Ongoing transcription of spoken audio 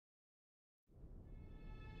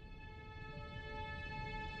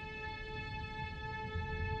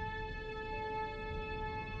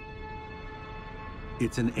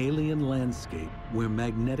It's an alien landscape where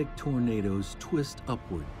magnetic tornadoes twist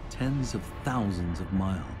upward tens of thousands of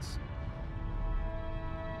miles.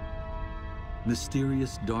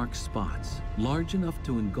 Mysterious dark spots, large enough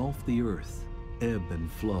to engulf the Earth, ebb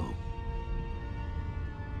and flow.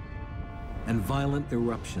 And violent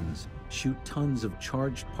eruptions shoot tons of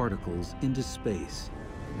charged particles into space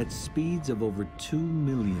at speeds of over 2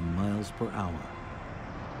 million miles per hour.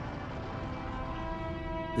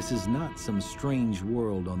 This is not some strange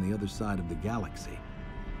world on the other side of the galaxy.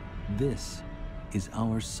 This is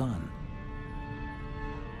our sun.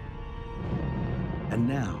 And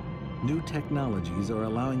now, new technologies are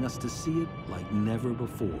allowing us to see it like never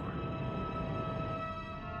before.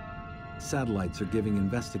 Satellites are giving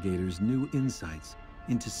investigators new insights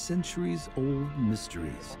into centuries-old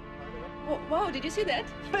mysteries. Whoa, did you see that?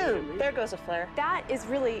 Boom, there goes a flare. That is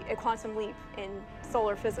really a quantum leap in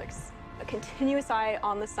solar physics, a continuous eye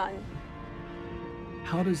on the sun.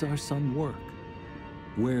 How does our sun work?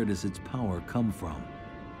 Where does its power come from?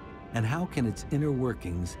 And how can its inner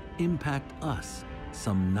workings impact us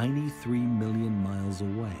some 93 million miles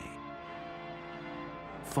away?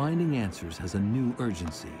 Finding answers has a new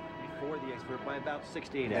urgency. Before the expert by about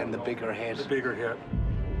 68 hours. And the bigger hit. The bigger hit.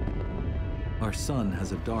 Our sun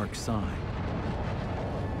has a dark side.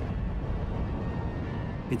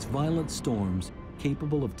 Its violent storms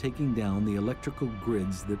capable of taking down the electrical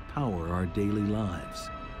grids that power our daily lives.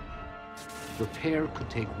 Repair could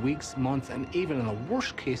take weeks, months, and even in a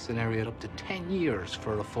worst-case scenario, up to 10 years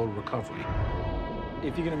for a full recovery.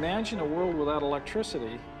 If you can imagine a world without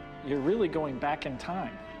electricity, you're really going back in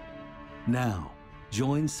time. Now,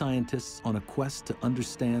 join scientists on a quest to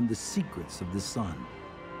understand the secrets of the sun.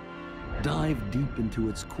 Dive deep into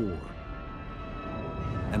its core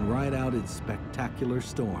and ride out its spectacular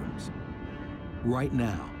storms. Right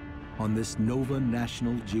now, on this Nova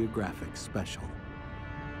National Geographic special.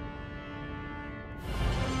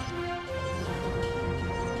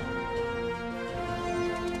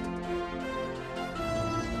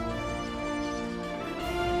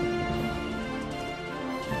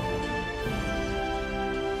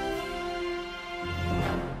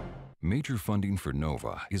 Major funding for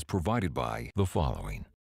NOVA is provided by the following.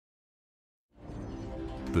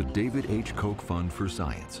 The David H. Koch Fund for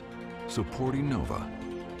Science, supporting NOVA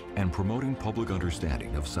and promoting public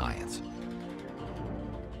understanding of science.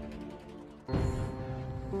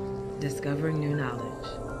 Discovering new knowledge.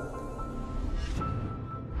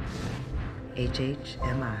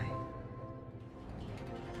 HHMI.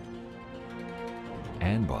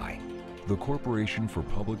 And by the Corporation for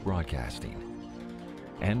Public Broadcasting.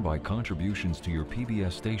 And by contributions to your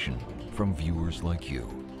PBS station from viewers like you.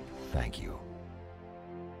 Thank you.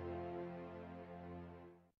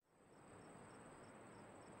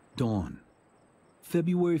 Dawn,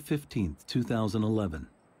 February 15th, 2011,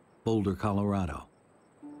 Boulder, Colorado.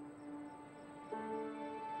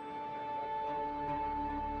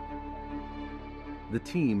 The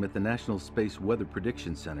team at the National Space Weather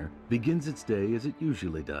Prediction Center begins its day as it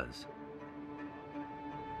usually does,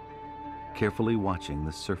 carefully watching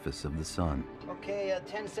the surface of the sun. Okay, a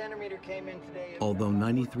 10 centimeter came in today. Although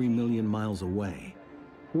 93 million miles away,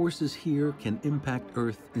 forces here can impact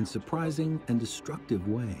Earth in surprising and destructive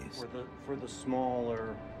ways. For the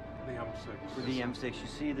smaller, The M6. for the M6, you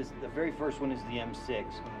see this, the very first one is the M6.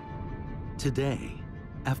 Today,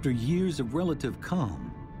 after years of relative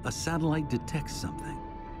calm, a satellite detects something.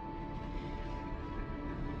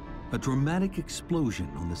 A dramatic explosion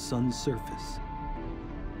on the sun's surface.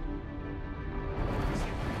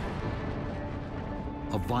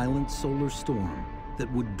 A violent solar storm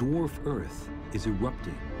that would dwarf Earth is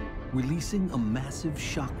erupting, releasing a massive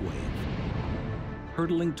shockwave,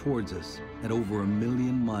 hurtling towards us at over 1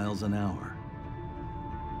 million miles an hour.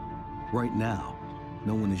 Right now,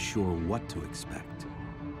 no one is sure what to expect.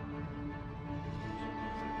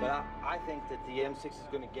 But I think that the M6 is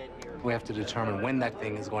going to get here. We have to determine when that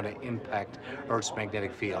thing is going to impact Earth's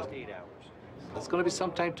magnetic field. 8 hours. It's going to be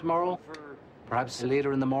sometime tomorrow, perhaps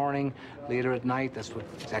later in the morning, later at night. That's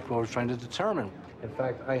exactly what we're trying to determine. In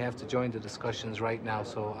fact, I have to join the discussions right now,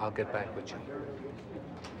 so I'll get back with you.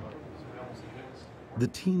 The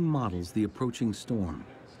team models the approaching storm.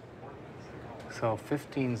 So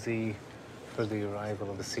 15Z for the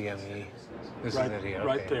arrival of the CME. This is it here.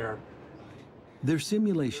 Right okay. there. Their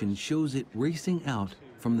simulation shows it racing out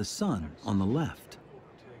from the sun on the left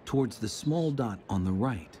towards the small dot on the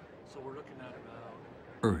right, So we're looking at about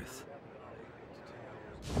Earth.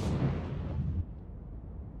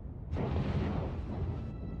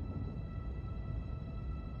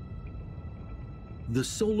 The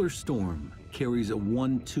solar storm carries a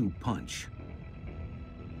 1-2 punch.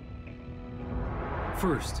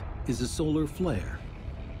 First is a solar flare,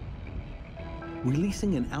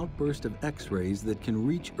 releasing an outburst of X-rays that can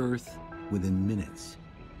reach Earth within minutes.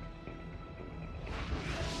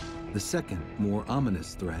 The second, more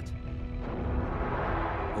ominous threat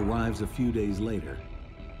arrives a few days later,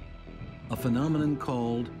 a phenomenon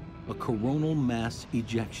called a coronal mass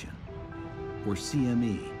ejection, or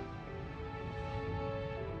CME.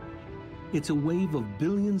 It's a wave of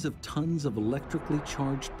billions of tons of electrically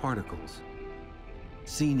charged particles,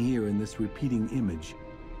 seen here in this repeating image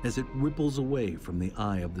as it ripples away from the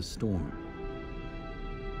eye of the storm.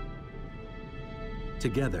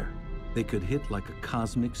 Together, they could hit like a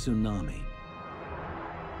cosmic tsunami.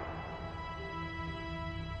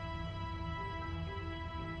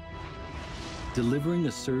 Delivering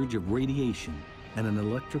a surge of radiation and an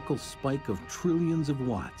electrical spike of trillions of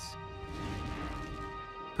watts,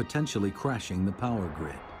 potentially crashing the power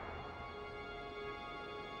grid.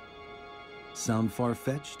 Sound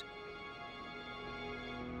far-fetched?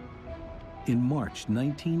 In March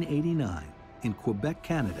 1989, in Quebec,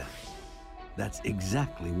 Canada, that's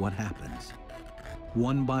exactly what happens.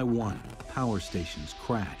 One by one, power stations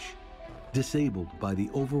crash, disabled by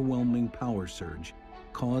the overwhelming power surge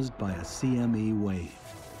caused by a CME wave.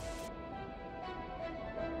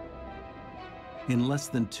 In less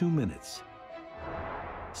than 2 minutes,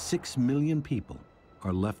 6 million people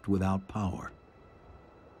are left without power.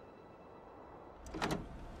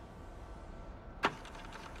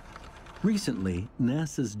 Recently,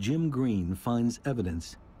 NASA's Jim Green finds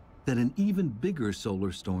evidence that an even bigger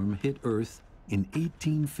solar storm hit Earth in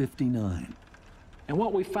 1859. And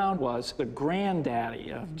what we found was the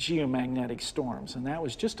granddaddy of geomagnetic storms, and that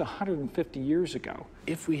was just 150 years ago.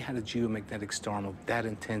 If we had a geomagnetic storm of that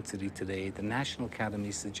intensity today, the National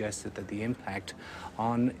Academy suggested that the impact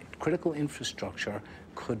on critical infrastructure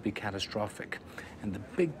could be catastrophic. And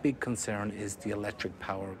the big concern is the electric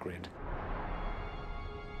power grid.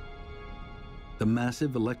 The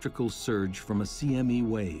massive electrical surge from a CME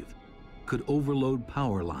wave could overload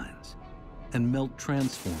power lines and melt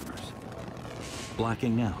transformers,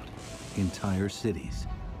 blacking out entire cities.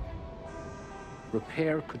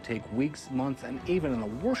 Repair could take weeks, months, and even in a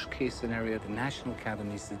worst-case scenario, the National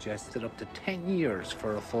Academy suggested up to 10 years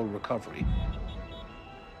for a full recovery.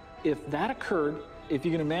 If that occurred, if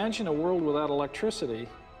you can imagine a world without electricity,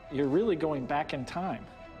 you're really going back in time.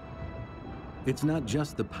 It's not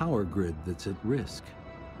just the power grid that's at risk.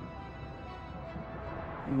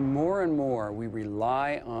 More and more, we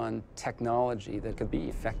rely on technology that could be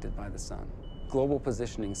affected by the sun. Global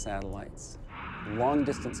positioning satellites,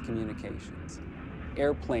 long-distance communications,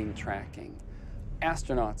 airplane tracking,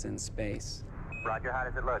 astronauts in space. Roger, how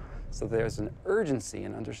does it look? So there's an urgency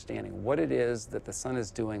in understanding what it is that the sun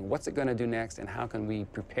is doing, what's it going to do next, and how can we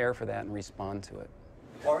prepare for that and respond to it.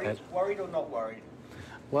 Worried or not worried?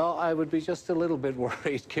 Well, I would be just a little bit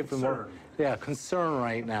worried, given more, concern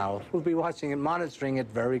right now. We'll be watching and monitoring it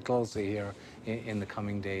very closely here in the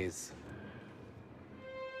coming days.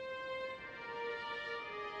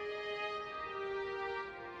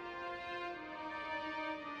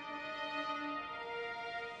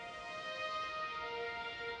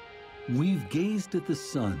 We've gazed at the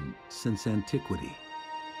sun since antiquity.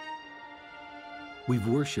 We've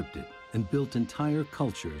worshipped it and built entire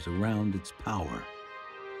cultures around its power.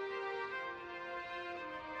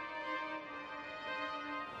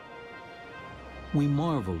 We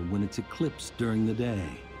marveled when it's eclipsed during the day.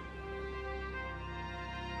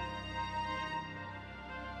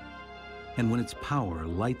 And when its power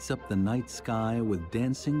lights up the night sky with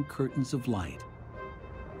dancing curtains of light,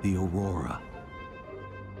 the aurora.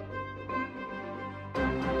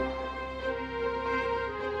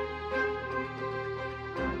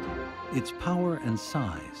 Its power and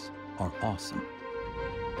size are awesome.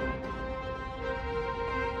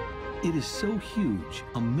 It is so huge,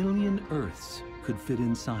 1 million Earths could fit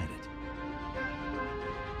inside it.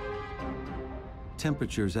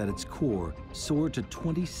 Temperatures at its core soar to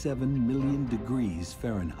 27 million degrees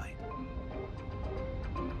Fahrenheit.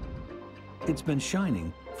 It's been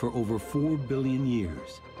shining for over 4 billion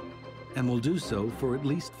years, and will do so for at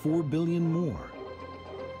least 4 billion more.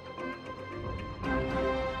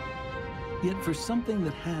 Yet for something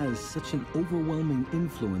that has such an overwhelming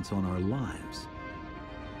influence on our lives,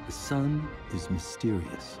 the sun is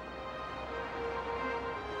mysterious.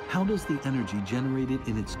 How does the energy generated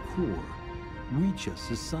in its core reach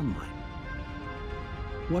us as sunlight?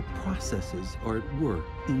 What processes are at work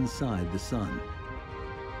inside the sun?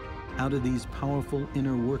 How do these powerful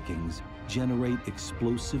inner workings generate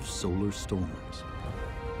explosive solar storms?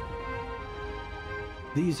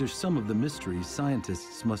 These are some of the mysteries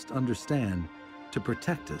scientists must understand to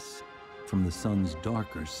protect us from the sun's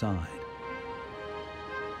darker side.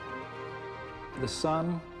 The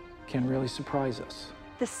sun can really surprise us.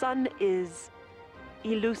 The sun is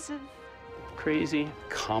elusive, Crazy,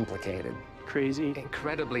 Complicated. crazy,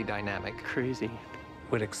 Incredibly dynamic. crazy.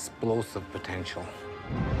 With explosive potential.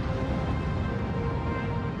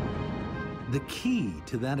 The key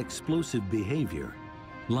to that explosive behavior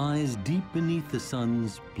lies deep beneath the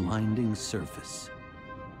sun's blinding surface.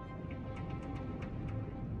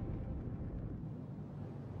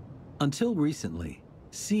 Until recently,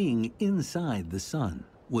 seeing inside the sun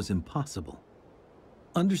was impossible.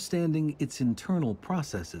 Understanding its internal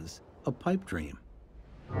processes, a pipe dream.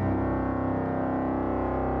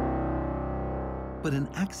 But an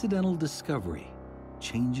accidental discovery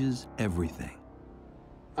changes everything.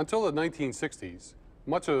 Until the 1960s,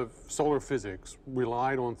 much of solar physics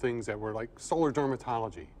relied on things that were like solar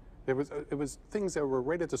dermatology. It was things that were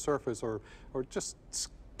right at the surface or just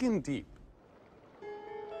skin deep.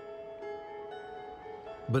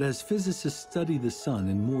 But as physicists study the sun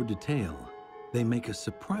in more detail, they make a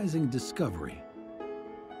surprising discovery.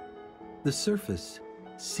 The surface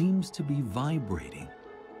seems to be vibrating,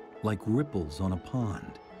 like ripples on a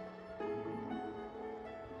pond.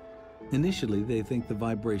 Initially, they think the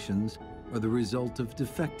vibrations are the result of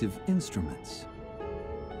defective instruments.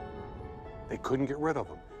 They couldn't get rid of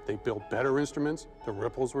them. They built better instruments, the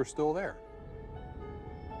ripples were still there.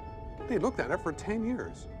 They looked at it for 10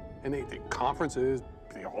 years, and they did conferences,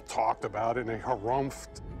 they all talked about it, and they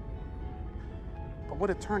harumphed. But what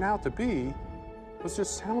it turned out to be was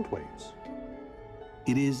just sound waves.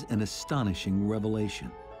 It is an astonishing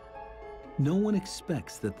revelation. No one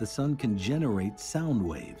expects that the sun can generate sound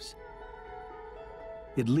waves.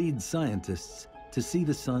 It leads scientists to see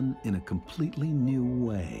the sun in a completely new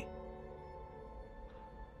way.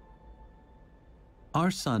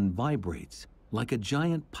 Our sun vibrates like a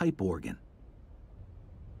giant pipe organ.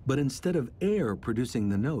 But instead of air producing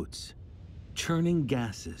the notes, churning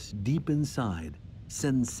gases deep inside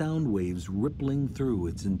send sound waves rippling through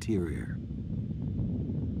its interior.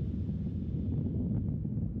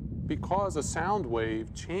 Because a sound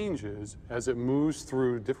wave changes as it moves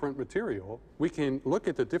through different material, we can look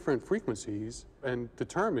at the different frequencies and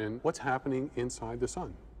determine what's happening inside the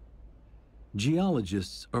sun.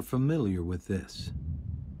 Geologists are familiar with this.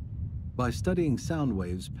 By studying sound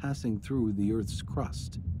waves passing through the Earth's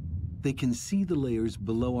crust, they can see the layers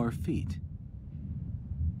below our feet.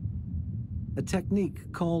 A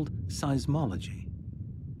technique called seismology.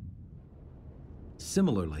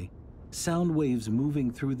 Similarly, sound waves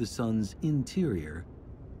moving through the sun's interior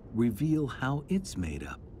reveal how it's made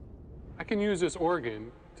up. I can use this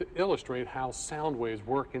organ to illustrate how sound waves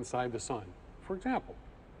work inside the sun. For example,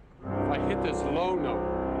 if I hit this low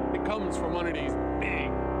note, it comes from under these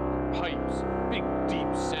big pipes, big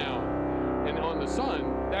deep sound. And on the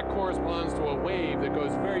sun, that corresponds to a wave that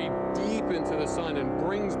goes very deep into the sun and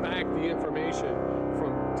brings back the information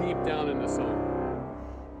from deep down in the sun.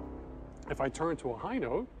 If I turn to a high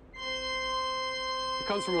note, it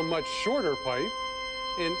comes from a much shorter pipe,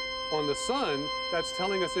 and on the sun, that's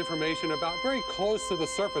telling us information about very close to the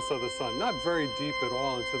surface of the sun, not very deep at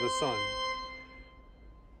all into the sun.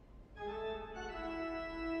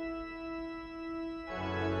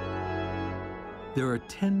 There are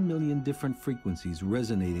 10 million different frequencies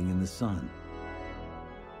resonating in the sun.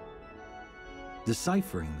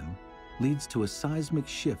 Deciphering them leads to a seismic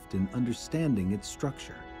shift in understanding its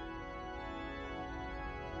structure,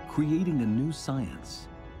 creating a new science,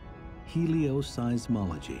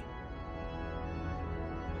 helioseismology.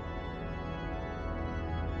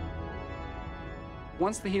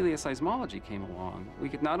 Once the helioseismology came along, we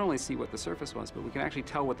could not only see what the surface was, but we could actually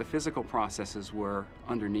tell what the physical processes were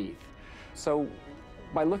underneath. So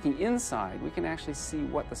by looking inside, we can actually see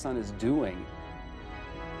what the sun is doing.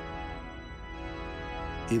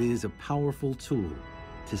 It is a powerful tool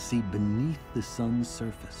to see beneath the sun's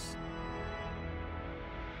surface.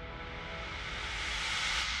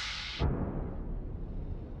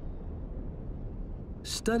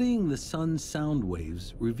 Studying the sun's sound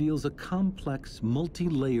waves reveals a complex,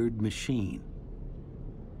 multi-layered machine.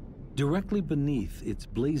 Directly beneath its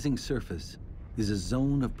blazing surface is a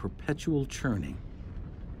zone of perpetual churning.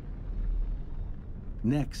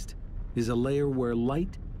 Next is a layer where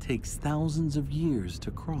light takes thousands of years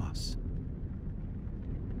to cross.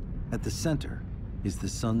 At the center is the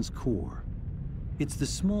sun's core. It's the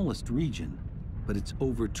smallest region, but it's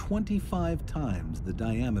over 25 times the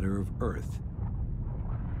diameter of Earth.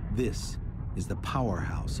 This is the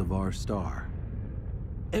powerhouse of our star.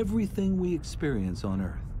 Everything we experience on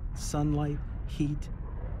Earth, sunlight, heat,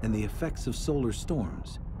 and the effects of solar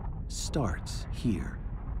storms, starts here.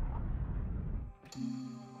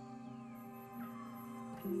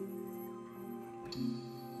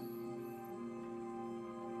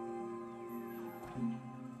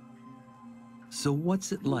 So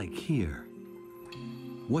what's it like here?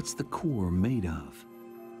 What's the core made of?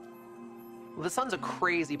 Well, the sun's a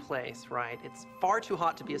crazy place, right? It's far too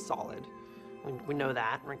hot to be a solid. We know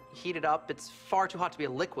that. Right? Heat it up, it's far too hot to be a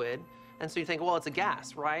liquid. And so you think, well, it's a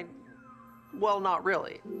gas, right? Well, not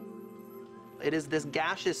really. It is this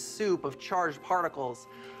gaseous soup of charged particles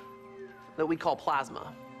that we call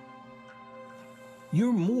plasma.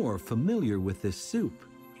 You're more familiar with this soup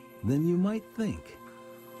than you might think.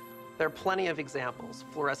 There are plenty of examples.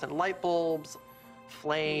 Fluorescent light bulbs,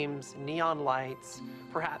 flames, neon lights,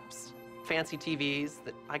 perhaps fancy TVs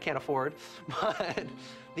that I can't afford, but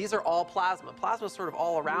these are all plasma. Plasma is sort of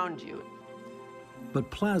all around you. But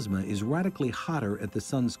plasma is radically hotter at the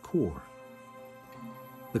sun's core.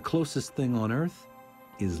 The closest thing on Earth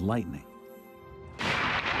is lightning.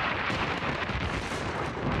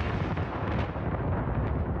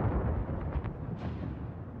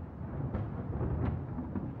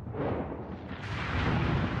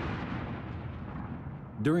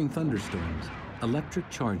 During thunderstorms, electric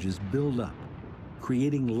charges build up,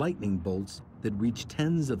 creating lightning bolts that reach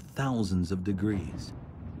tens of thousands of degrees.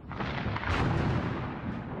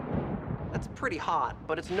 That's pretty hot,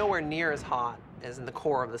 but it's nowhere near as hot as in the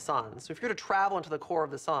core of the sun. So if you were to travel into the core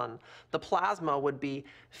of the sun, the plasma would be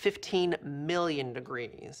 15 million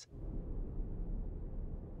degrees.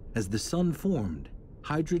 As the sun formed,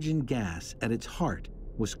 hydrogen gas at its heart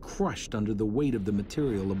was crushed under the weight of the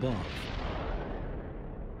material above.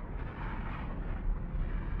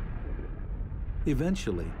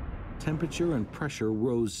 Eventually, temperature and pressure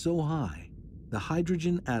rose so high, the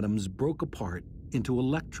hydrogen atoms broke apart into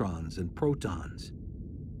electrons and protons,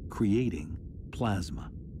 creating plasma.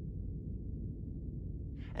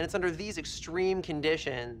 And it's under these extreme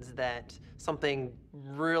conditions that something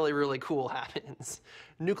really, really cool happens.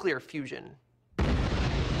 Nuclear fusion.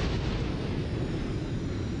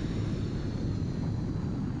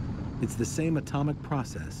 It's the same atomic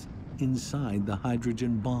process inside the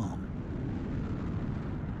hydrogen bomb.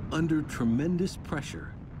 Under tremendous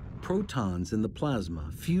pressure, protons in the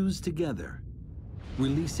plasma fuse together,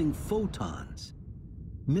 releasing photons,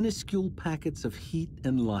 minuscule packets of heat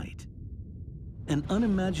and light. An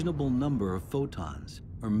unimaginable number of photons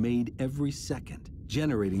are made every second,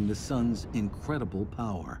 generating the sun's incredible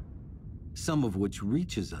power, some of which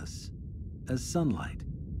reaches us as sunlight.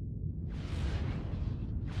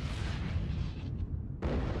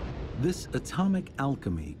 This atomic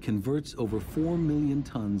alchemy converts over 4 million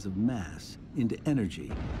tons of mass into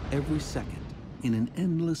energy every second in an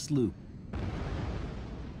endless loop.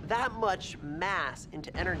 That much mass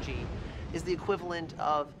into energy is the equivalent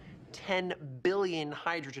of 10 billion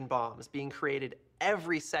hydrogen bombs being created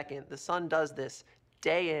every second. The sun does this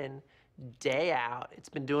day in, day out. It's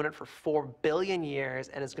been doing it for 4 billion years,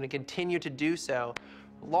 and it's going to continue to do so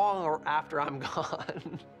long after I'm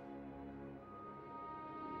gone.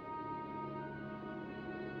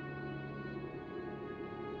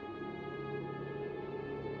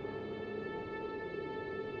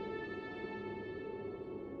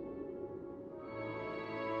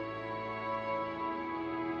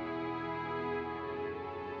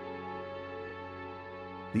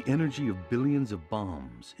 The energy of billions of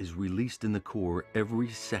bombs is released in the core every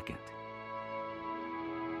second.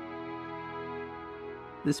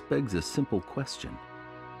 This begs a simple question.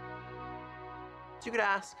 So you could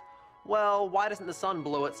ask, well, why doesn't the sun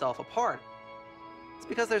blow itself apart? It's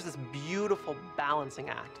because there's this beautiful balancing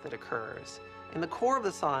act that occurs. In the core of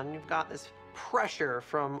the sun, you've got this pressure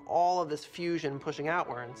from all of this fusion pushing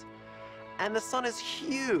outwards. And the sun is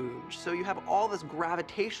huge, so you have all this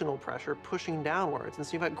gravitational pressure pushing downwards. And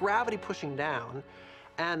so you've got gravity pushing down,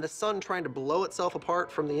 and the sun trying to blow itself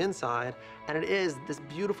apart from the inside, and it is this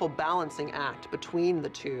beautiful balancing act between the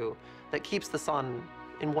two that keeps the sun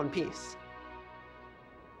in one piece.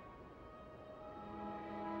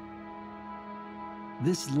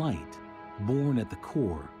 This light, born at the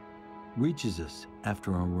core, reaches us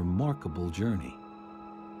after a remarkable journey.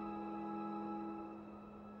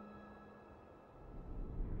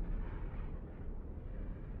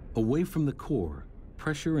 Away from the core,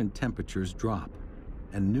 pressure and temperatures drop,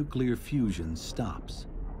 and nuclear fusion stops.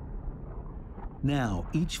 Now,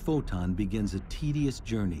 each photon begins a tedious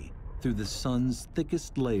journey through the sun's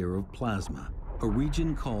thickest layer of plasma, a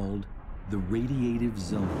region called the radiative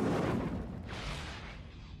zone.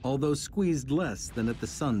 Although squeezed less than at the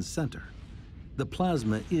sun's center, the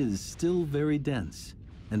plasma is still very dense,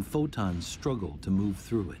 and photons struggle to move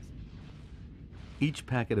through it. Each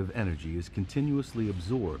packet of energy is continuously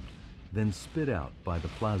absorbed, then spit out by the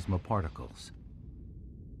plasma particles.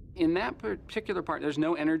 In that particular part, there's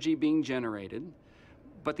no energy being generated,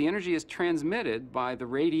 but the energy is transmitted by the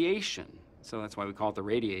radiation So that's why we call it the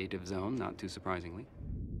radiative zone, not too surprisingly.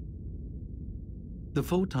 The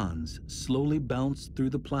photons slowly bounce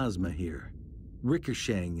through the plasma here,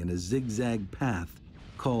 ricocheting in a zigzag path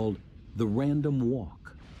called the random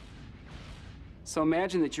walk. So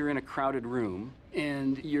imagine that you're in a crowded room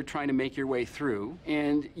and you're trying to make your way through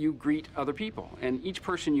and you greet other people. And each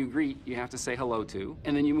person you greet, you have to say hello to,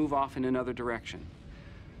 and then you move off in another direction.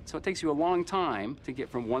 So it takes you a long time to get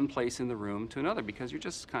from one place in the room to another because you're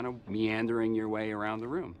just kind of meandering your way around the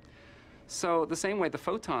room. So the same way the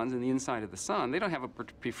photons in the inside of the sun, they don't have a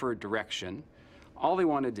preferred direction. All they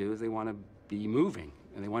want to do is they want to be moving,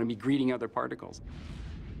 and they want to be greeting other particles.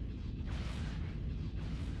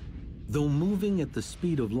 Though moving at the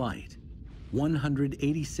speed of light,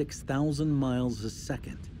 186,000 miles a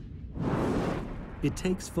second, it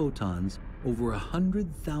takes photons over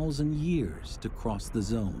 100,000 years to cross the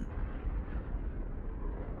zone.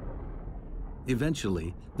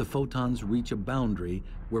 Eventually, the photons reach a boundary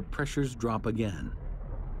where pressures drop again.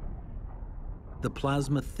 The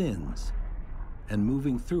plasma thins, and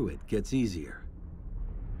moving through it gets easier.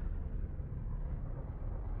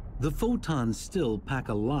 The photons still pack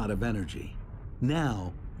a lot of energy.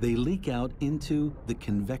 Now, they leak out into the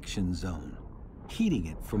convection zone, heating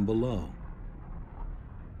it from below.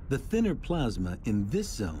 The thinner plasma in this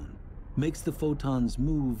zone makes the photons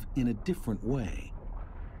move in a different way.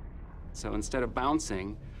 So instead of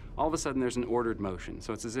bouncing, all of a sudden there's an ordered motion.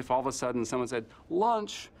 So it's as if all of a sudden someone said,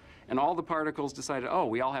 lunch, and all the particles decided, oh,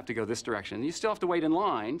 we all have to go this direction. And you still have to wait in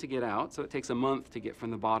line to get out, so it takes a month to get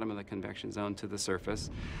from the bottom of the convection zone to the surface,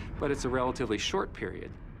 but it's a relatively short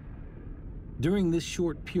period. During this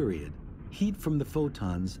short period, heat from the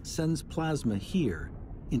photons sends plasma here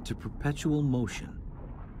into perpetual motion,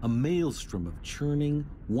 a maelstrom of churning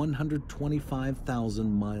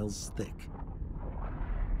 125,000 miles thick.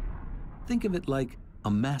 Think of it like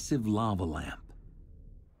a massive lava lamp.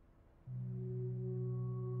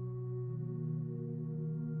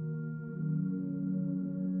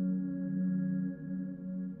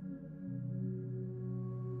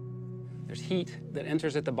 There's heat that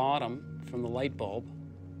enters at the bottom from the light bulb.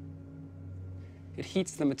 It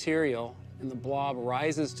heats the material, and the blob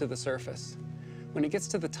rises to the surface. When it gets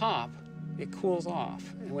to the top, it cools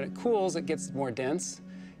off. And when it cools, it gets more dense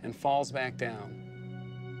and falls back down.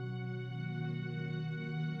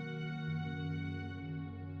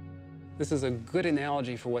 This is a good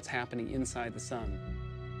analogy for what's happening inside the sun.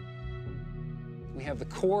 We have the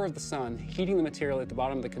core of the sun heating the material at the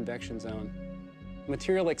bottom of the convection zone. The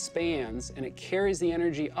material expands, and it carries the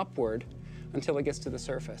energy upward until it gets to the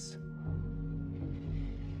surface.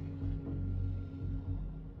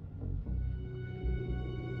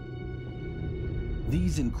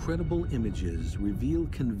 These incredible images reveal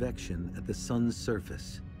convection at the sun's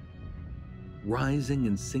surface, rising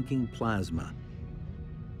and sinking plasma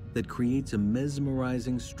that creates a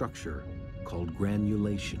mesmerizing structure called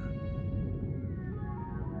granulation.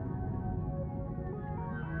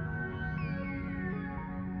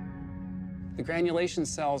 The granulation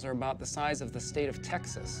cells are about the size of the state of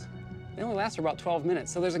Texas. They only last for about 12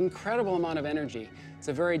 minutes, so there's an incredible amount of energy. It's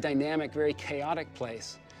a very dynamic, very chaotic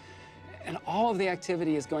place. And all of the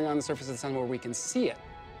activity is going on the surface of the sun where we can see it.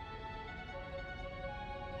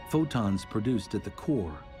 Photons produced at the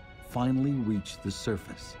core finally reach the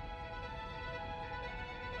surface.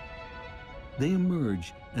 They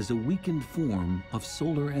emerge as a weakened form of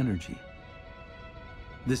solar energy.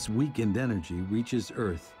 This weakened energy reaches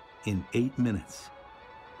Earth in 8 minutes.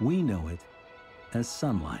 We know it as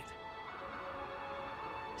sunlight.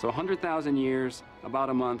 So 100,000 years,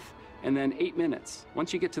 about a month, and then 8 minutes.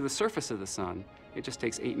 Once you get to the surface of the sun, it just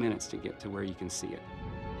takes 8 minutes to get to where you can see it.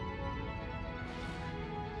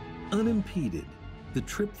 Unimpeded, the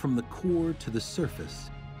trip from the core to the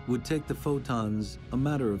surface would take the photons a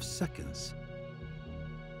matter of seconds.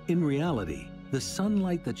 In reality, the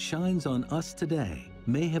sunlight that shines on us today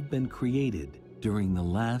may have been created during the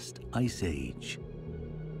last ice age.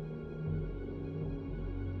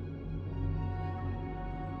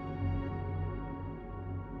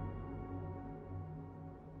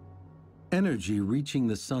 Energy reaching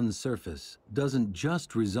the sun's surface doesn't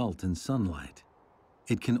just result in sunlight.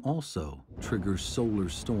 It can also trigger solar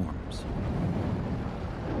storms.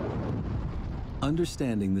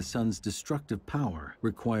 Understanding the sun's destructive power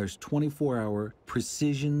requires 24-hour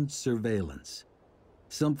precision surveillance,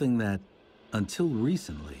 something that, until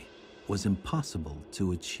recently, was impossible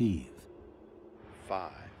to achieve.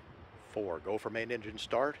 5, 4, go for main engine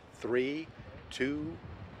start. 3, 2,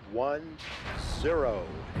 1, 0.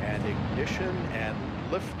 And ignition and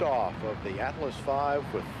liftoff of the Atlas V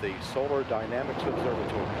with the Solar Dynamics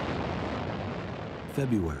Observatory.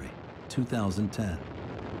 February 2010.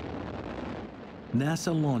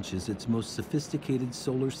 NASA launches its most sophisticated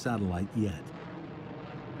solar satellite yet.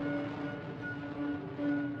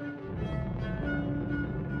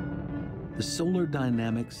 The Solar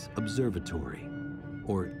Dynamics Observatory,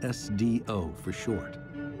 or SDO for short.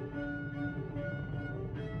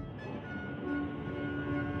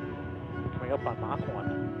 Coming up on Mach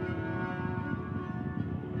 1.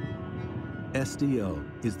 SDO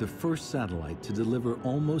is the first satellite to deliver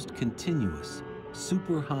almost continuous,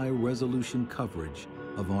 super high resolution coverage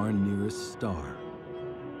of our nearest star,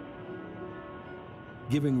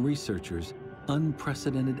 giving researchers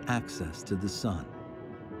unprecedented access to the sun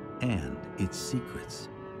and its secrets.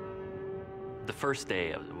 The first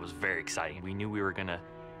day was very exciting. We knew we were gonna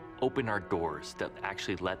open our doors to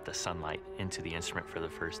actually let the sunlight into the instrument for the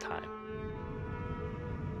first time.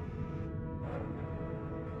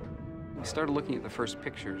 We started looking at the first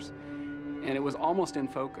pictures, and it was almost in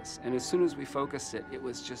focus. And as soon as we focused it, it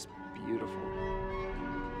was just beautiful.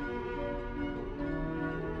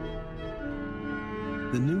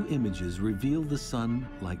 The new images reveal the sun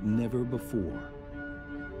like never before.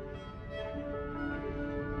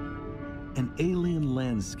 An alien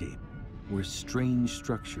landscape where strange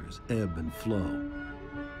structures ebb and flow.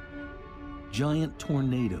 Giant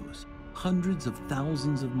tornadoes, hundreds of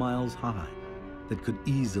thousands of miles high, that could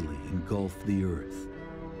easily engulf the Earth.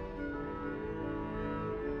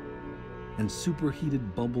 And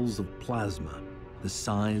superheated bubbles of plasma the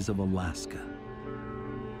size of Alaska.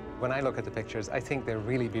 When I look at the pictures, I think they're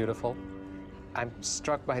really beautiful. I'm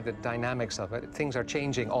struck by the dynamics of it. Things are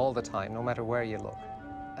changing all the time, no matter where you look.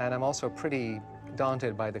 And I'm also pretty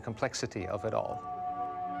daunted by the complexity of it all.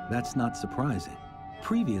 That's not surprising.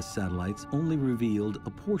 Previous satellites only revealed a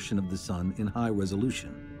portion of the sun in high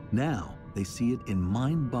resolution. Now, they see it in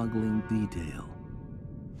mind-boggling detail.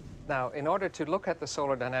 Now, in order to look at the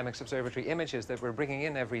Solar Dynamics Observatory images that we're bringing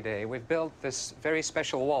in every day, we've built this very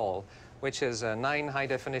special wall, which is 9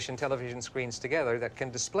 high-definition television screens together that can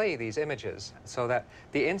display these images, so that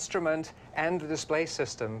the instrument and the display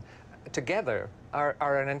system together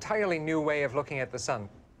are an entirely new way of looking at the sun.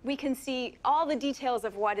 We can see all the details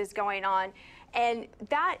of what is going on, and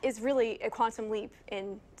that is really a quantum leap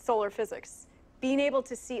in solar physics. Being able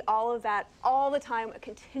to see all of that all the time, a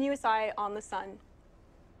continuous eye on the sun.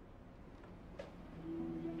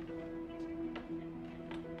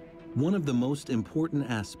 One of the most important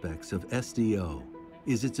aspects of SDO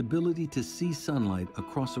is its ability to see sunlight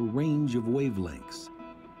across a range of wavelengths,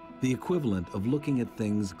 the equivalent of looking at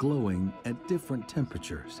things glowing at different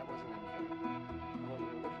temperatures.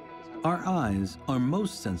 Our eyes are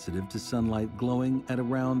most sensitive to sunlight glowing at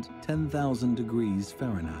around 10,000 degrees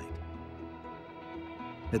Fahrenheit.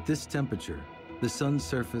 At this temperature, the sun's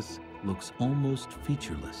surface looks almost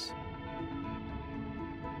featureless.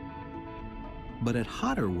 But at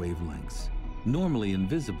hotter wavelengths, normally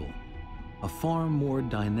invisible, a far more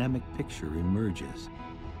dynamic picture emerges.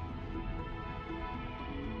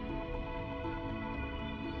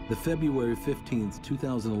 The February 15th,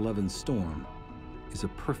 2011 storm is a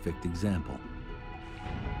perfect example.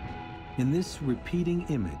 In this repeating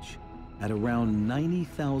image, at around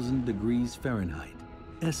 90,000 degrees Fahrenheit,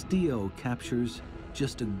 SDO captures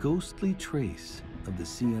just a ghostly trace of the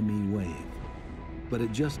CME wave. But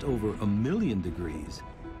at just over 1,000,000 degrees,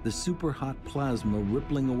 the superhot plasma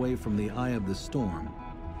rippling away from the eye of the storm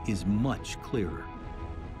is much clearer.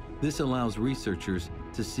 This allows researchers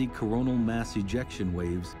to see coronal mass ejection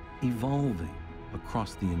waves evolving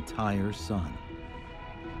across the entire sun.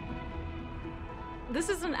 This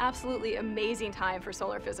is an absolutely amazing time for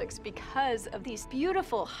solar physics because of these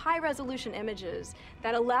beautiful high-resolution images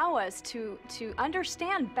that allow us to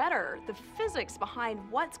understand better the physics behind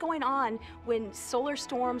what's going on when solar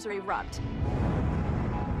storms erupt.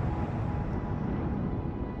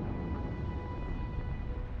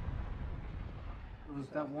 There's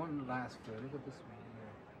that one last photo. Look at this one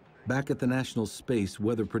here. Back at the National Space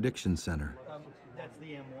Weather Prediction Center, That's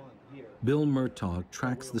the M1 here. Bill Murtaugh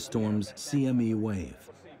tracks the storm's CME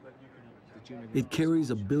wave. It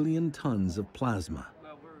carries 1 billion tons of plasma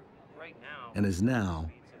and is now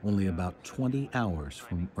only about 20 hours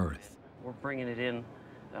from Earth. We're bringing it in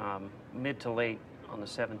mid to late on the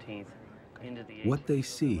 17th into the 18th. What they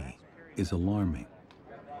see is alarming.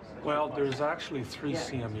 Well, there's actually 3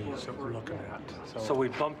 CMEs that we're looking at. So we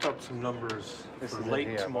bumped up some numbers for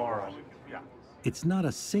late tomorrow. Yeah. It's not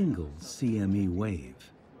a single CME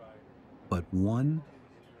wave, but 1,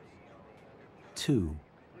 2,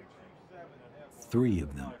 3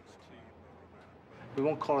 of them. We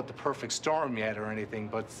won't call it the perfect storm yet or anything,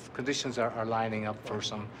 but conditions are lining up for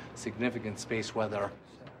some significant space weather.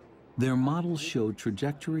 Their models show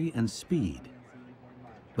trajectory and speed,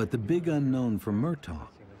 but the big unknown for Murtaugh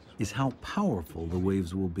is how powerful the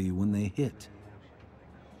waves will be when they hit.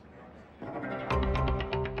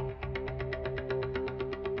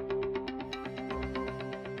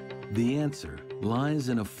 The answer lies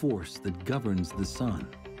in a force that governs the sun: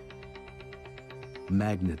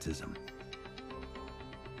 magnetism.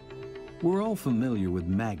 We're all familiar with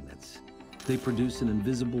magnets. They produce an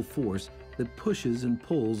invisible force that pushes and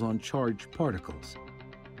pulls on charged particles.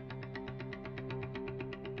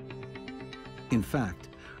 In fact,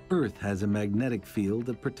 Earth has a magnetic field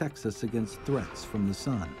that protects us against threats from the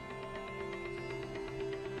sun.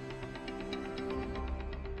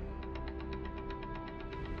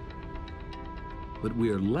 But we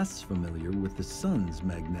are less familiar with the sun's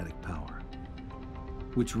magnetic power,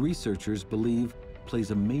 which researchers believe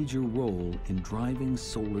plays a major role in driving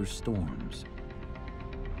solar storms.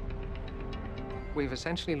 We've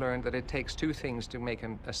essentially learned that it takes two things to make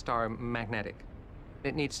a star magnetic.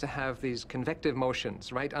 It needs to have these convective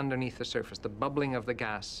motions right underneath the surface, the bubbling of the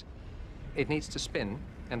gas. It needs to spin,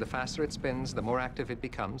 and the faster it spins, the more active it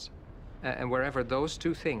becomes. And wherever those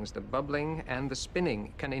two things, the bubbling and the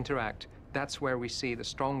spinning, can interact, that's where we see the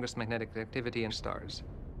strongest magnetic activity in stars.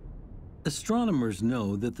 Astronomers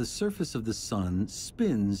know that the surface of the sun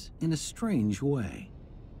spins in a strange way.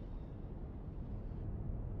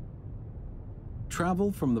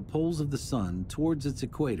 Travel from the poles of the sun towards its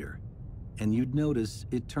equator, and you'd notice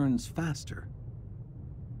it turns faster.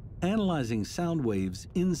 Analyzing sound waves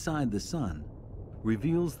inside the sun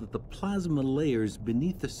reveals that the plasma layers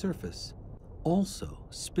beneath the surface also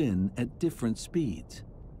spin at different speeds.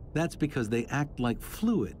 That's because they act like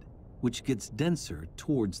fluid, which gets denser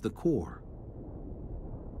towards the core.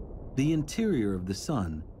 The interior of the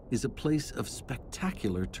sun is a place of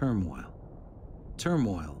spectacular turmoil.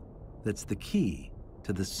 Turmoil that's the key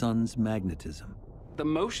to the sun's magnetism. The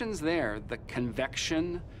motions there, the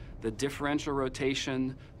convection, the differential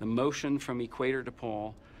rotation, the motion from equator to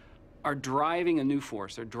pole, are driving a new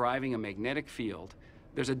force. They're driving a magnetic field.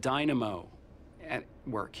 There's a dynamo at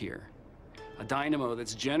work here. A dynamo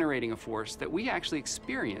that's generating a force that we actually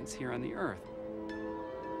experience here on the Earth.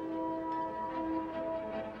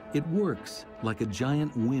 It works like a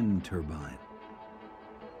giant wind turbine.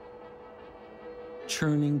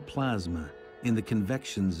 Churning plasma in the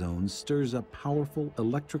convection zone stirs up powerful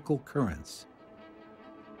electrical currents,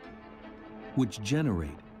 which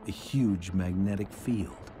generate a huge magnetic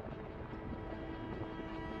field.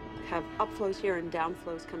 Have upflows here and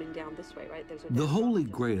downflows coming down this way, right? The holy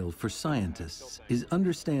grail for scientists is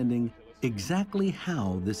understanding exactly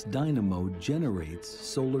how this dynamo generates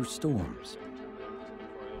solar storms.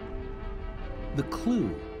 The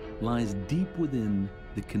clue lies deep within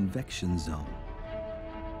the convection zone.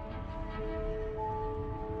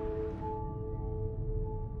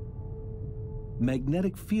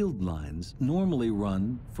 Magnetic field lines normally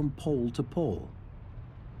run from pole to pole.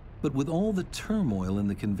 But with all the turmoil in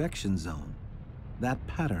the convection zone, that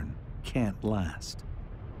pattern can't last.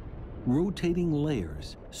 Rotating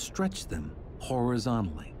layers stretch them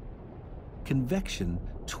horizontally. Convection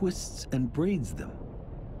twists and braids them.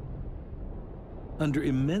 Under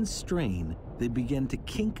immense strain, they begin to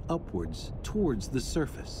kink upwards towards the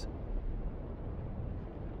surface.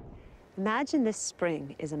 Imagine this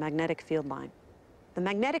spring is a magnetic field line. The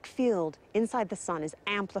magnetic field inside the sun is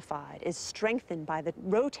amplified, is strengthened by the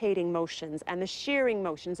rotating motions and the shearing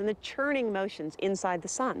motions and the churning motions inside the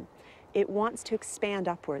sun. It wants to expand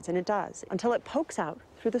upwards, and it does, until it pokes out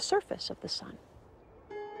through the surface of the sun.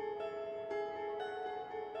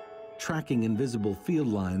 Tracking invisible field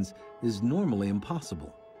lines is normally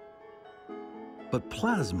impossible. But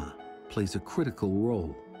plasma plays a critical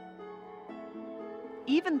role.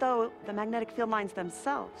 Even though the magnetic field lines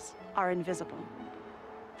themselves are invisible,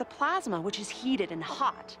 the plasma, which is heated and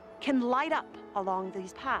hot, can light up along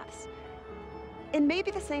these paths. In maybe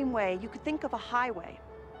the same way, you could think of a highway,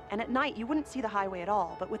 and at night you wouldn't see the highway at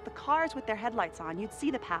all, but with the cars with their headlights on, you'd see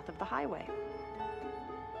the path of the highway.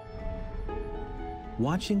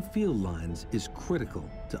 Watching field lines is critical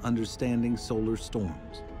to understanding solar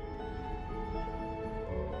storms.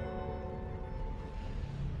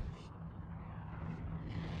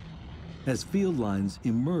 As field lines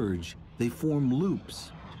emerge, they form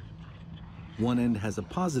loops. One end has a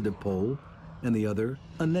positive pole and the other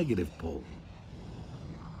a negative pole.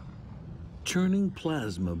 Churning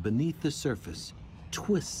plasma beneath the surface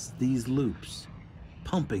twists these loops,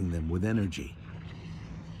 pumping them with energy.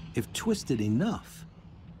 If twisted enough,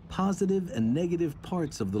 positive and negative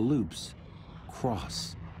parts of the loops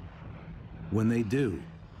cross. When they do,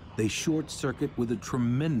 they short circuit with a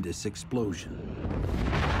tremendous explosion.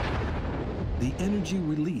 The energy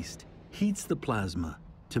released heats the plasma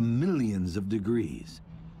to millions of degrees,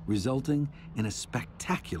 resulting in a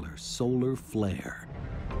spectacular solar flare.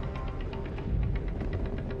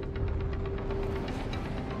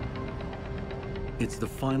 It's the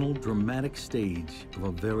final dramatic stage of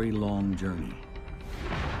a very long journey.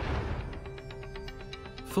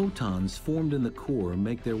 Photons formed in the core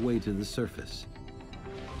make their way to the surface.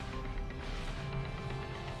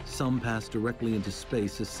 Some pass directly into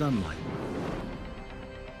space as sunlight.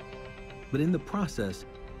 But in the process,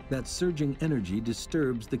 that surging energy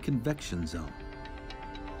disturbs the convection zone,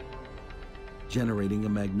 generating a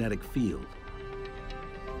magnetic field.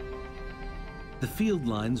 The field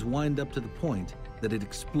lines wind up to the point that it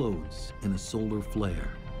explodes in a solar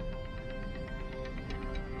flare.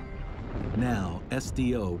 Now,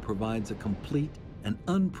 SDO provides a complete and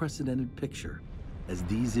unprecedented picture as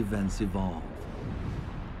these events evolve.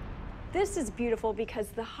 This is beautiful because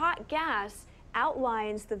the hot gas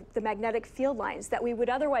outlines the magnetic field lines that we would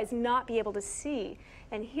otherwise not be able to see.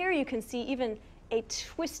 And here you can see even a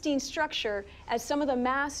twisting structure as some of the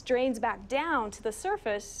mass drains back down to the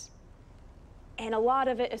surface, and a lot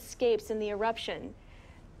of it escapes in the eruption.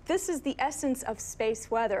 This is the essence of space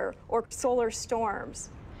weather, or solar storms.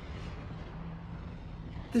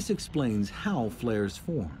 This explains how flares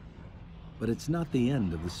form, but it's not the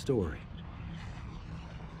end of the story.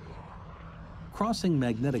 Crossing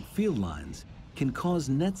magnetic field lines can cause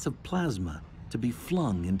nets of plasma to be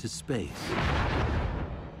flung into space.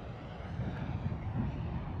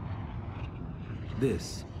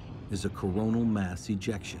 This is a coronal mass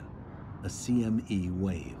ejection, a CME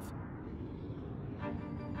wave.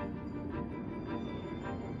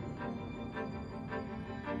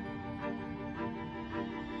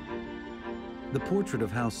 The portrait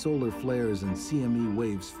of how solar flares and CME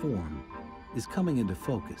waves form is coming into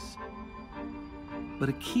focus. But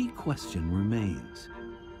a key question remains.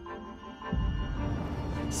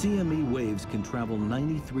 CME waves can travel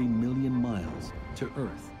 93 million miles to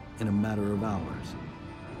Earth in a matter of hours.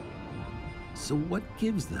 So what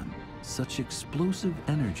gives them such explosive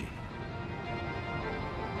energy?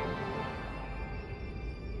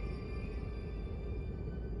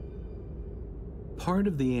 Part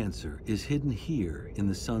of the answer is hidden here in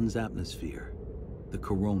the sun's atmosphere, the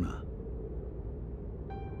corona.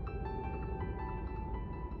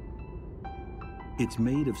 It's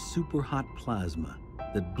made of superhot plasma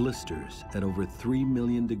that blisters at over 3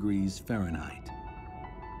 million degrees Fahrenheit.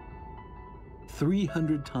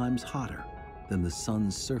 300 times hotter than the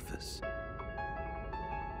sun's surface.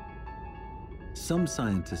 Some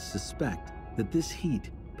scientists suspect that this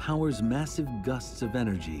heat powers massive gusts of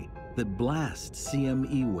energy that blast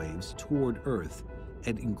CME waves toward Earth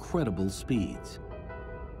at incredible speeds.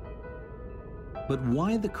 But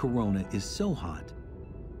why the corona is so hot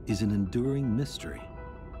is an enduring mystery.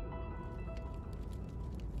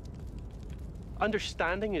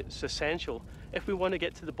 Understanding it's essential if we want to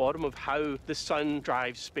get to the bottom of how the sun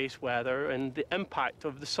drives space weather and the impact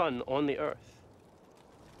of the sun on the Earth.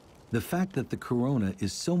 The fact that the corona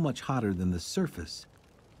is so much hotter than the surface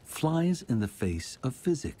flies in the face of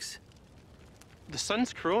physics. The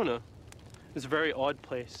sun's corona is a very odd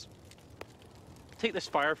place. Take this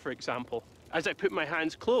fire, for example. As I put my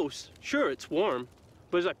hands close, sure, it's warm,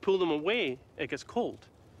 but as I pull them away, it gets cold.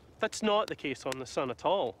 That's not the case on the sun at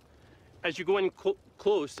all. As you go in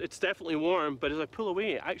close, it's definitely warm, but as I pull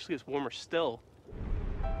away, it actually is warmer still.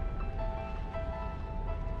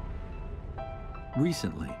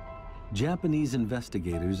 Recently, Japanese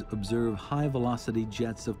investigators observe high-velocity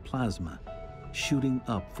jets of plasma shooting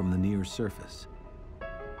up from the near surface.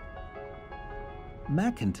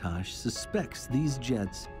 McIntosh suspects these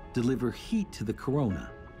jets deliver heat to the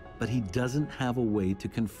corona, but he doesn't have a way to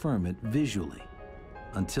confirm it visually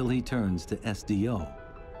until he turns to SDO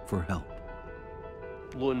for help.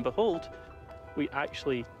 Lo and behold, we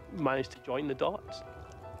actually managed to join the dots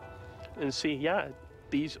and see, yeah,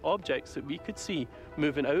 these objects that we could see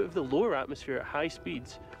moving out of the lower atmosphere at high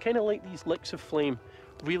speeds, kind of like these licks of flame,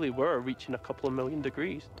 really were reaching a couple of million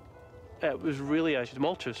degrees. It was really a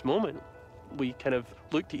tumultuous moment. We kind of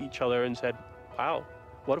looked at each other and said, wow,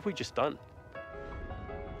 what have we just done?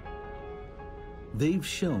 They've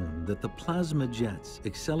shown that the plasma jets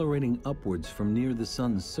accelerating upwards from near the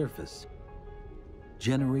sun's surface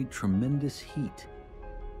generate tremendous heat.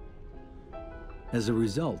 As a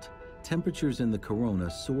result, temperatures in the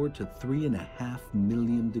corona soar to 3.5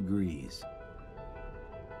 million degrees.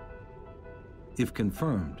 If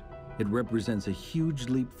confirmed, it represents a huge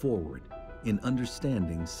leap forward in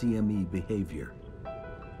understanding CME behavior.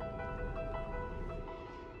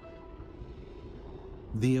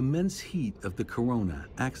 The immense heat of the corona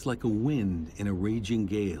acts like a wind in a raging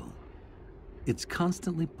gale. It's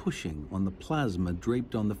constantly pushing on the plasma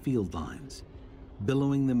draped on the field lines,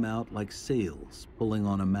 billowing them out like sails pulling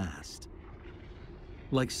on a mast.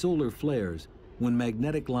 Like solar flares, when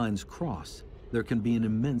magnetic lines cross, there can be an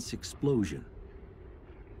immense explosion.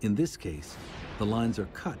 In this case, the lines are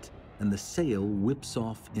cut and the sail whips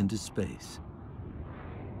off into space.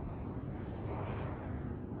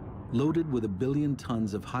 Loaded with 1 billion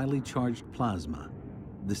tons of highly charged plasma,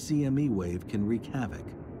 the CME wave can wreak havoc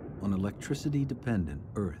on electricity-dependent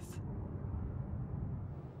Earth.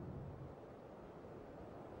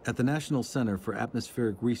 At the National Center for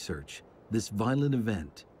Atmospheric Research, this violent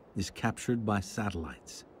event is captured by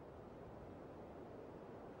satellites.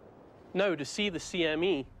 Now, to see the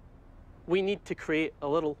CME, we need to create a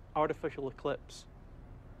little artificial eclipse.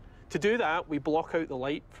 To do that, we block out the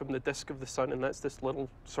light from the disk of the sun, and that's this little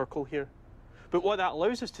circle here. But what that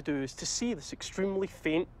allows us to do is to see this extremely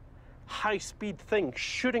faint, high-speed thing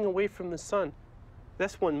shooting away from the sun.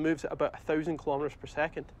 This one moves at about 1,000 kilometers per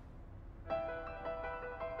second.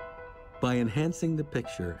 By enhancing the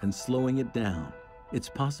picture and slowing it down, it's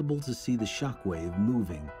possible to see the shockwave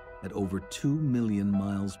moving at over 2 million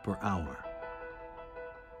miles per hour.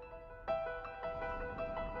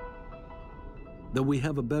 Though we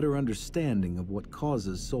have a better understanding of what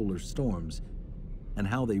causes solar storms and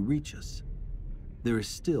how they reach us, there is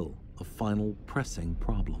still a final pressing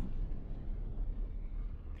problem.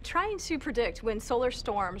 Trying to predict when solar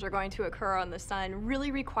storms are going to occur on the sun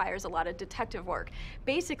really requires a lot of detective work.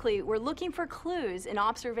 Basically, we're looking for clues and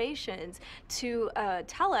observations to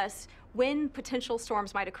tell us when potential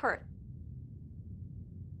storms might occur.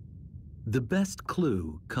 The best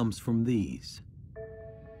clue comes from these.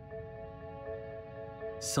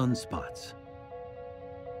 Sunspots.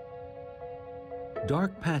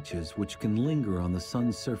 Dark patches which can linger on the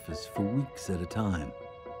sun's surface for weeks at a time.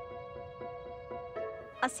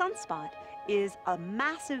 A sunspot is a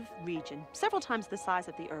massive region, several times the size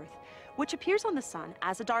of the Earth, which appears on the sun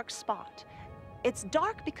as a dark spot. It's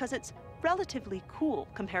dark because it's relatively cool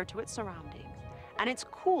compared to its surroundings. And it's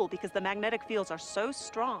cool because the magnetic fields are so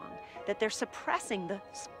strong that they're suppressing the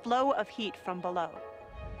flow of heat from below.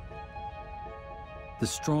 The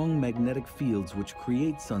strong magnetic fields which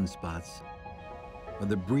create sunspots are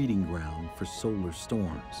the breeding ground for solar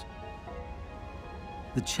storms.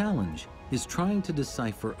 The challenge is trying to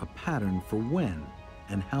decipher a pattern for when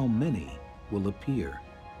and how many will appear.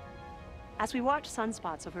 As we watch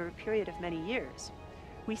sunspots over a period of many years,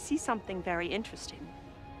 we see something very interesting.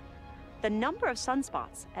 The number of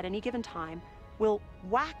sunspots at any given time will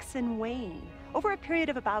wax and wane over a period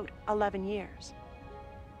of about 11 years.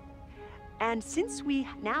 And since we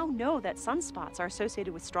now know that sunspots are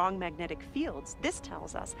associated with strong magnetic fields, this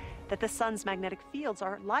tells us that the sun's magnetic fields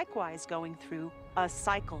are likewise going through a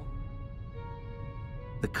cycle.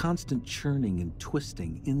 The constant churning and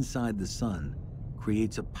twisting inside the sun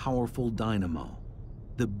creates a powerful dynamo,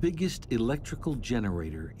 the biggest electrical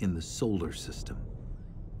generator in the solar system.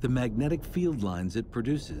 The magnetic field lines it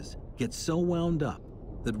produces get so wound up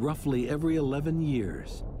that roughly every 11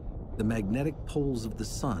 years, the magnetic poles of the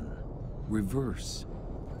sun reverse.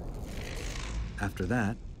 After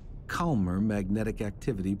that, calmer magnetic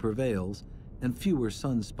activity prevails and fewer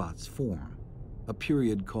sunspots form, a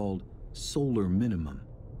period called solar minimum.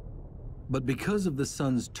 But because of the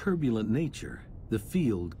sun's turbulent nature, the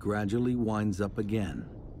field gradually winds up again.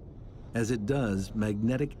 As it does,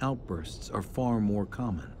 magnetic outbursts are far more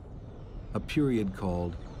common, a period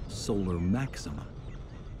called solar maximum.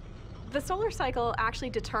 The solar cycle actually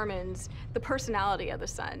determines the personality of the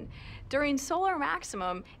sun. During solar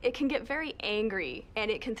maximum, it can get very angry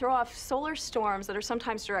and it can throw off solar storms that are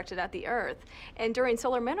sometimes directed at the Earth. And during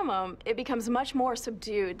solar minimum, it becomes much more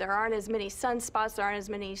subdued. There aren't as many sunspots, there aren't as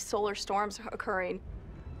many solar storms occurring.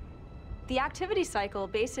 The activity cycle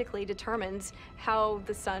basically determines how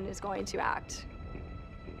the sun is going to act.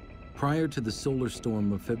 Prior to the solar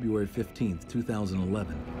storm of February 15th,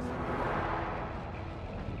 2011,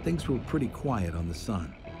 things were pretty quiet on the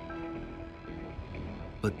sun.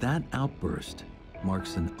 But that outburst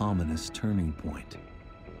marks an ominous turning point.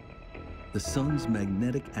 The sun's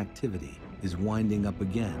magnetic activity is winding up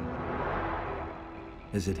again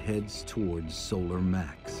as it heads towards solar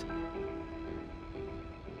max.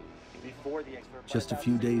 Just a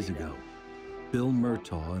few days ago, Bill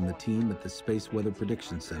Murtaugh and the team at the Space Weather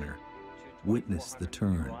Prediction Center witnessed the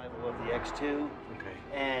turn. Arrival of the X2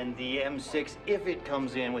 and the M6, if it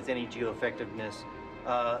comes in with any geoeffectiveness,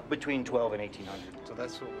 between 12 and 1800. So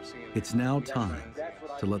that's what we're seeing. It's now time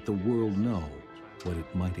to let the world know what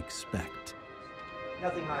it might expect.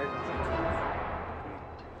 Nothing higher than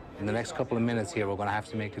In the next couple of minutes here, we're going to have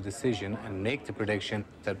to make a decision and make the prediction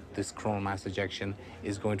that this coronal mass ejection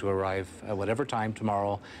is going to arrive at whatever time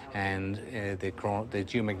tomorrow, and the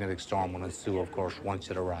geomagnetic storm will ensue, of course,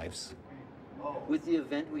 once it arrives. With the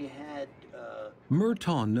event we had...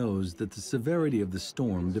 Murtaugh knows that the severity of the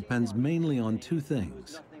storm depends mainly on two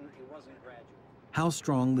things: how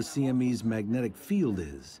strong the CME's magnetic field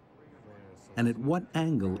is, and at what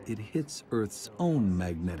angle it hits Earth's own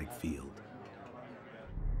magnetic field.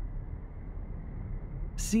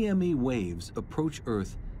 CME waves approach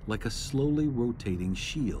Earth like a slowly rotating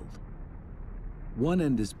shield. One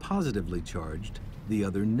end is positively charged, the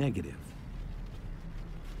other negative.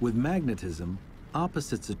 With magnetism,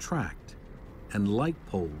 opposites attract, and like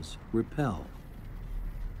poles repel.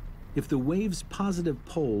 If the wave's positive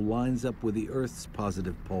pole lines up with the Earth's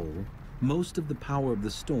positive pole, most of the power of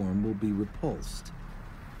the storm will be repulsed.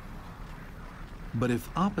 But if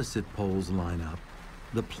opposite poles line up,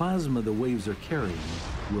 the plasma the waves are carrying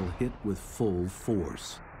will hit with full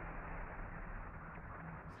force.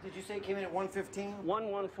 Did you say it came in at 115?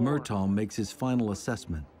 114. Murtaugh makes his final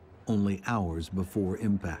assessment only hours before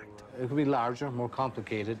impact. It could be larger, more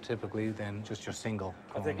complicated, typically, than just your single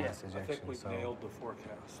coronal mass ejection. I think we nailed the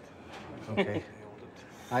forecast. Okay.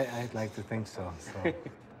 I'd like to think so.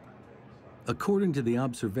 According to the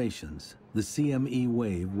observations, the CME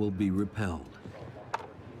wave will be repelled.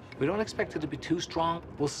 We don't expect it to be too strong.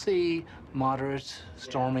 We'll see moderate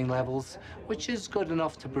storming levels, which is good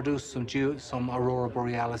enough to produce some aurora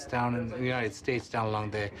borealis down in the United States, down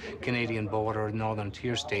along the Canadian border, northern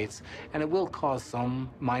tier states, and it will cause some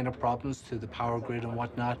minor problems to the power grid and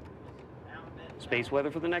whatnot. Space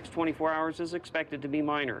weather for the next 24 hours is expected to be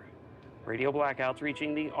minor. Radio blackouts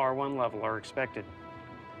reaching the R1 level are expected.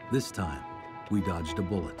 This time, we dodged a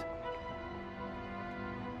bullet.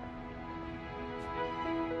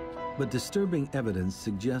 But disturbing evidence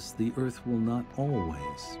suggests the Earth will not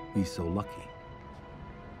always be so lucky.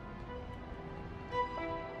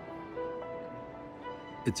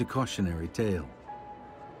 It's a cautionary tale.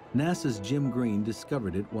 NASA's Jim Green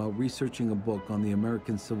discovered it while researching a book on the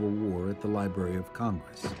American Civil War at the Library of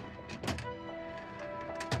Congress.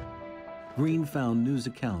 Green found news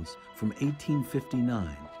accounts from 1859,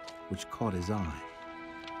 which caught his eye.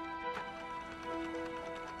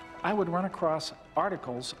 I would run across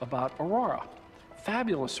articles about aurora,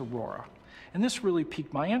 fabulous aurora, and this really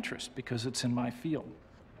piqued my interest because it's in my field.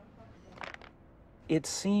 It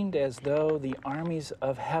seemed as though the armies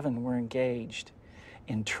of heaven were engaged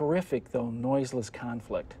in terrific, though noiseless,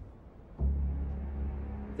 conflict.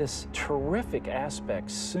 This terrific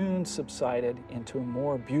aspect soon subsided into a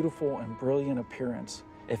more beautiful and brilliant appearance,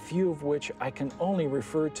 a few of which I can only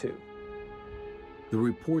refer to. The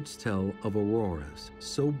reports tell of auroras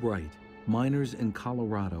so bright, miners in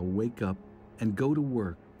Colorado wake up and go to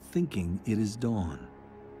work thinking it is dawn.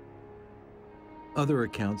 Other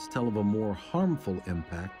accounts tell of a more harmful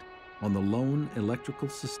impact on the lone electrical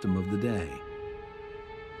system of the day,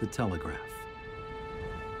 the telegraph.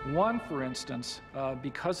 One, for instance,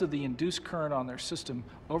 because of the induced current on their system,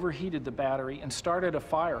 overheated the battery and started a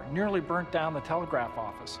fire, nearly burnt down the telegraph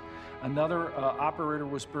office. Another operator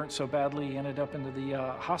was burnt so badly he ended up into the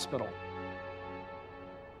hospital.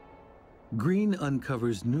 Green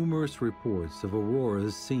uncovers numerous reports of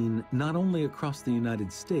auroras seen not only across the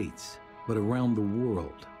United States, but around the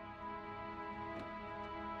world.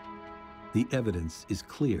 The evidence is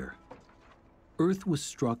clear. Earth was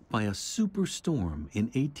struck by a superstorm in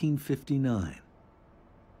 1859,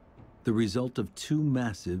 the result of two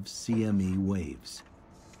massive CME waves.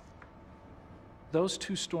 Those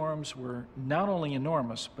two storms were not only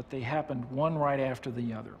enormous, but they happened one right after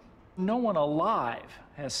the other. No one alive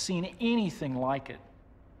has seen anything like it.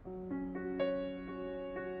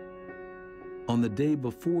 On the day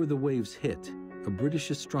before the waves hit, a British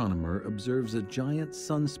astronomer observes a giant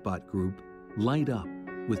sunspot group light up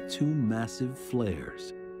with two massive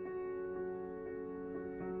flares.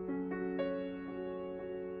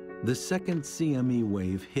 The second CME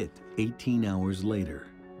wave hit 18 hours later,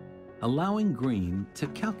 allowing Green to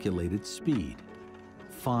calculate its speed,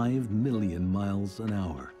 5 million miles an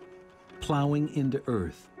hour, plowing into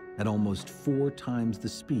Earth at almost 4 times the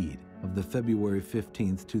speed of the February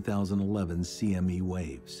 15, 2011 CME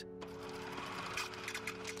waves.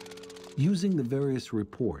 Using the various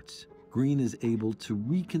reports, Green is able to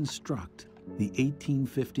reconstruct the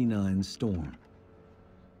 1859 storm.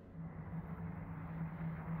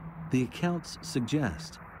 The accounts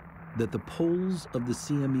suggest that the poles of the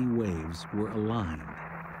CME waves were aligned,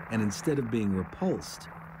 and instead of being repulsed,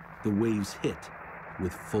 the waves hit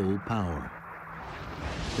with full power.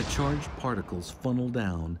 The charged particles funnel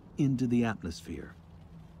down into the atmosphere,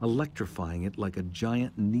 electrifying it like a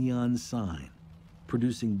giant neon sign,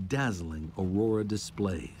 producing dazzling aurora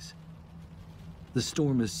displays. The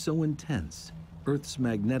storm is so intense, Earth's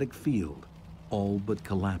magnetic field all but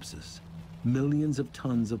collapses. Millions of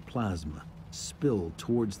tons of plasma spill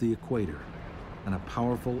towards the equator, and a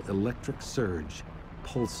powerful electric surge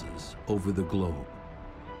pulses over the globe.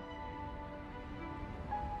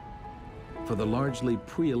 For the largely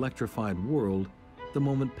pre-electrified world, the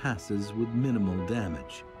moment passes with minimal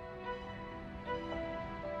damage.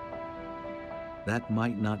 That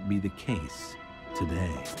might not be the case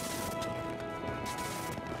today.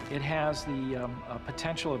 It has the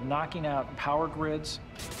potential of knocking out power grids.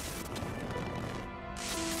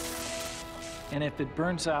 And if it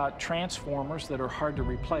burns out transformers that are hard to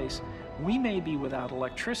replace, we may be without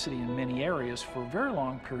electricity in many areas for a very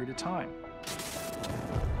long period of time.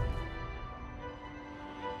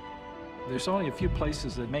 There's only a few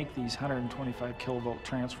places that make these 125 kilovolt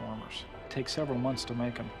transformers. It takes several months to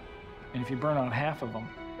make them. And if you burn out half of them,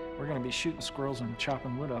 we're going to be shooting squirrels and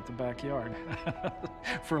chopping wood out the backyard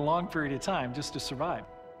for a long period of time just to survive.